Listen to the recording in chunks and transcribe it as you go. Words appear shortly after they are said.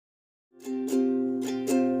I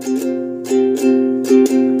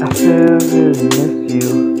still really miss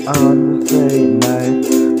you on this late night.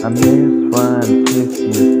 I miss when I kiss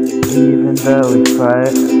you, even though we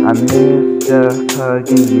fight. I miss just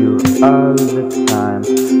hugging you all the time.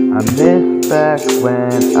 I miss back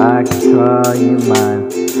when I could call you mine.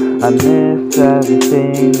 I miss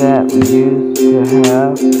everything that we used to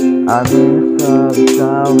have. I miss all the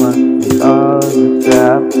drama and all the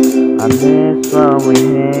rap. I miss when we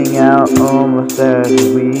hang out almost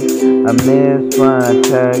every week. I miss when I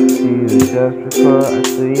text you just before I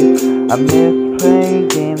sleep. I miss playing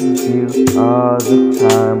games with you all the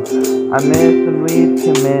time. I miss when we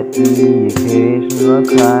commit the occasional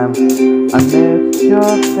crime. I miss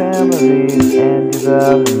your family and your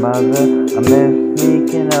loving mother. I miss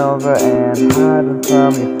sneaking over and hiding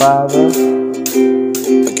from your father.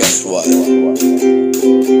 But guess what?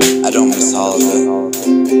 I don't miss all of it.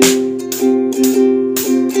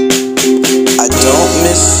 I don't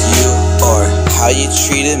miss you or how you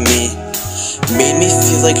treated me. Made me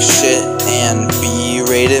feel like shit and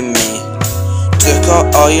berated me. Took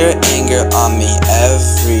out all your anger on me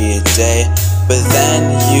every day. But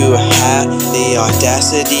then you had the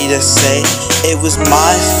audacity to say it was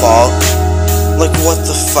my fault. Like what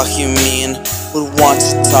the fuck you mean? Would want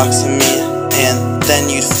to talk to me and then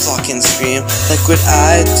you'd fucking scream like what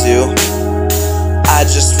I do. I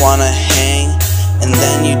just wanna hang and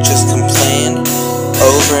then you just complain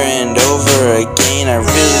over and over again. I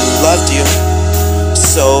really loved you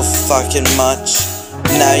so fucking much.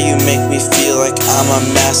 Now you make me feel like I'm a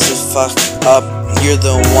massive fuck up. You're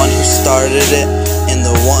the one who started it and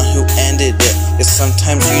the one who ended it. Cause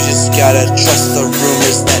sometimes you just gotta trust the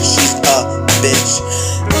rumors that she's a bitch.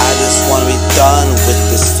 I just wanna be done with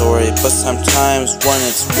this story, but sometimes when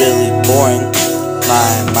it's really boring,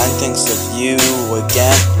 my mind thinks of you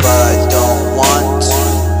again. But I don't want to,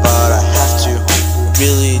 but I have to.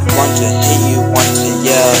 Really want to hit you, want to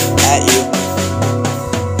yell at you.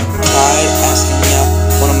 Tried asking out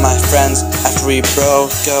one of my friends after we broke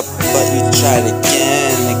up, but you tried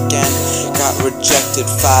again and again. Got rejected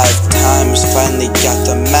 5 times, finally got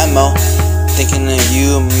the memo. Thinking of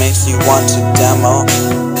you makes me want to demo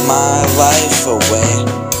my life away.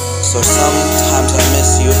 So sometimes I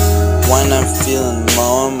miss you when I'm feeling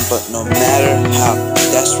low. But no matter how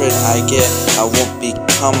desperate I get, I won't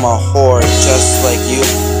become a whore just like you.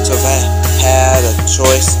 So if I had a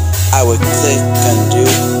choice, I would click undo,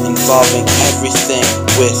 involving everything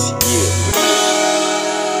with you.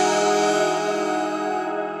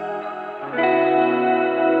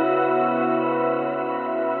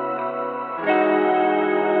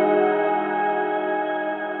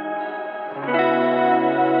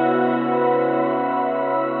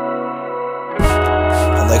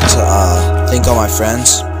 I'd like to thank all my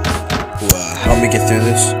friends who helped me get through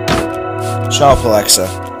this. Shout out Alexa.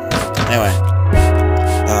 Anyway.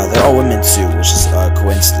 They're all women too, which is a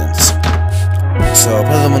coincidence. So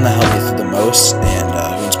probably the one that helped me through the most and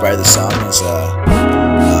who inspired the song is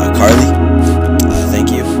Carly.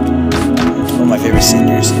 Thank you. One of my favorite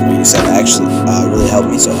singers, and what you said actually really helped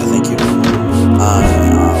me, so thank you.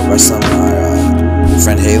 Rest of my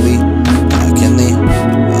friend Haley, Kinley,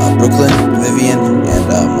 Brooklyn, Vivian, and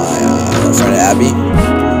my friend Abby.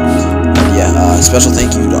 Special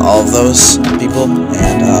thank you to all of those people,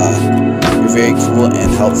 and you're very cool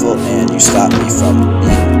and helpful, and you stopped me from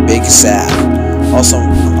being big sad. Also,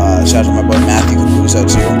 shout out to my boy Matthew Capuso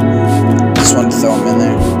too. Just wanted to throw him in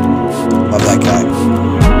there. Love that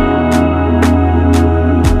guy.